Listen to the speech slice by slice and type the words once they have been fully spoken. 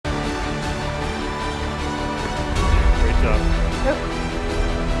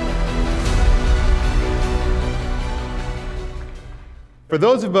For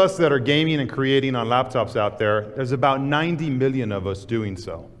those of us that are gaming and creating on laptops out there, there's about 90 million of us doing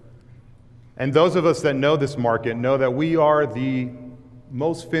so. And those of us that know this market know that we are the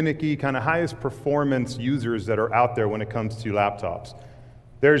most finicky, kind of highest performance users that are out there when it comes to laptops.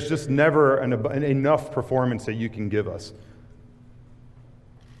 There's just never enough performance that you can give us.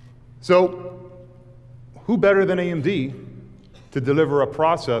 So, who better than AMD to deliver a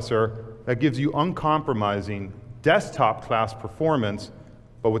processor that gives you uncompromising desktop class performance,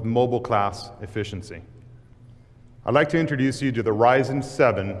 but with mobile class efficiency? I'd like to introduce you to the Ryzen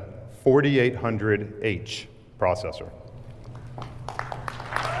 7 4800H processor.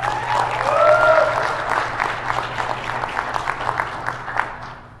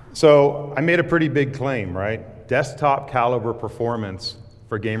 So I made a pretty big claim, right? Desktop caliber performance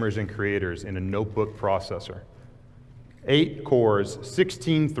for gamers and creators in a notebook processor. 8 cores,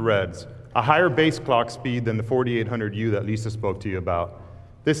 16 threads, a higher base clock speed than the 4800U that Lisa spoke to you about.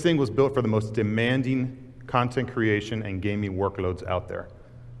 This thing was built for the most demanding content creation and gaming workloads out there.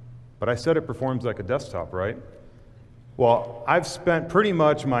 But I said it performs like a desktop, right? Well, I've spent pretty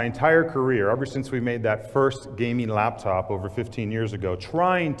much my entire career, ever since we made that first gaming laptop over 15 years ago,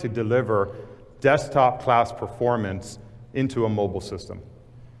 trying to deliver desktop class performance into a mobile system.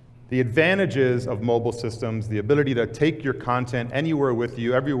 The advantages of mobile systems, the ability to take your content anywhere with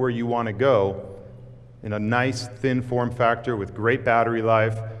you, everywhere you want to go, in a nice thin form factor with great battery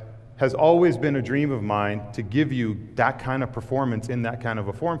life, has always been a dream of mine to give you that kind of performance in that kind of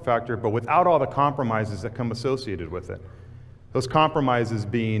a form factor, but without all the compromises that come associated with it. Those compromises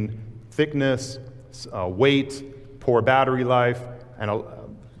being thickness, weight, poor battery life, and a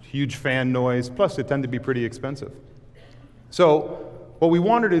huge fan noise, plus they tend to be pretty expensive. So what we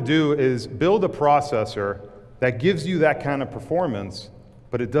wanted to do is build a processor that gives you that kind of performance,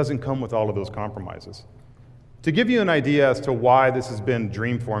 but it doesn't come with all of those compromises. To give you an idea as to why this has been a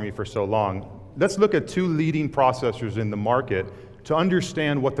dream for me for so long, let's look at 2 leading processors in the market to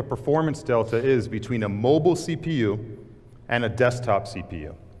understand what the performance delta is between a mobile CPU and a desktop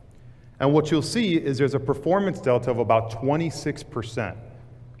CPU. And what you'll see is there's a performance delta of about 26%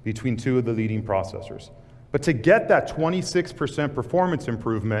 between 2 of the leading processors. But to get that 26% performance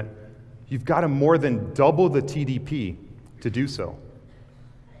improvement, you've got to more than double the TDP to do so.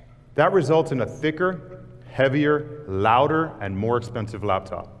 That results in a thicker, heavier, louder, and more expensive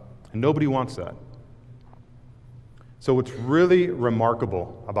laptop. And nobody wants that. So what's really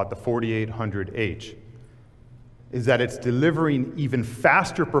remarkable about the 4800H is that it's delivering even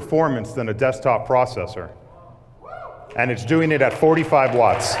faster performance than a desktop processor. And it's doing it at 45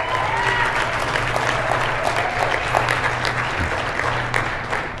 watts.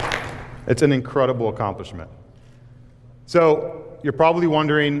 It's an incredible accomplishment. So you're probably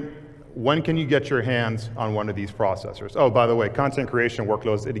wondering, when can you get your hands on one of these processors? Oh, by the way, content creation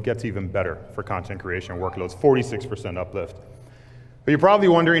workloads, it gets even better for content creation workloads, 46% uplift. But you're probably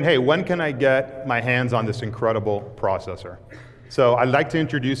wondering, hey, when can I get my hands on this incredible processor? So I'd like to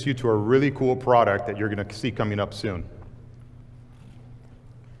introduce you to a really cool product that you're going to see coming up soon.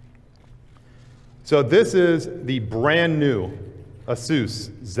 So this is the brand new ASUS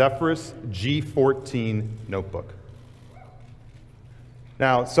Zephyrus G14 notebook.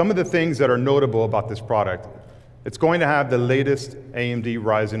 Now, some of the things that are notable about this product, it's going to have the latest AMD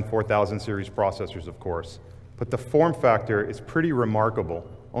Ryzen 4000 series processors, of course, but the form factor is pretty remarkable.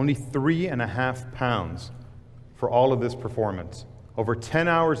 Only 3.5 pounds for all of this performance. Over 10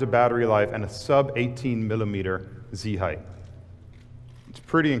 hours of battery life and a sub 18 millimeter Z height. It's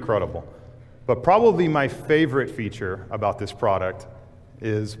pretty incredible. But probably my favorite feature about this product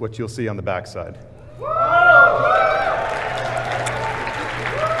is what you'll see on the backside.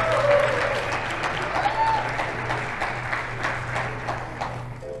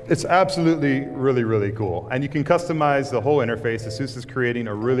 It's absolutely really, really cool. And you can customize the whole interface. ASUS is creating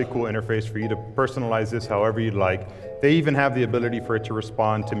a really cool interface for you to personalize this however you'd like. They even have the ability for it to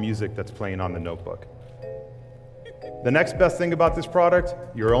respond to music that's playing on the notebook. The next best thing about this product,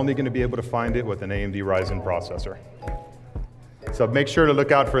 you're only going to be able to find it with an AMD Ryzen processor. So make sure to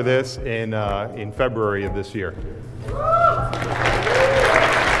look out for this in February of this year.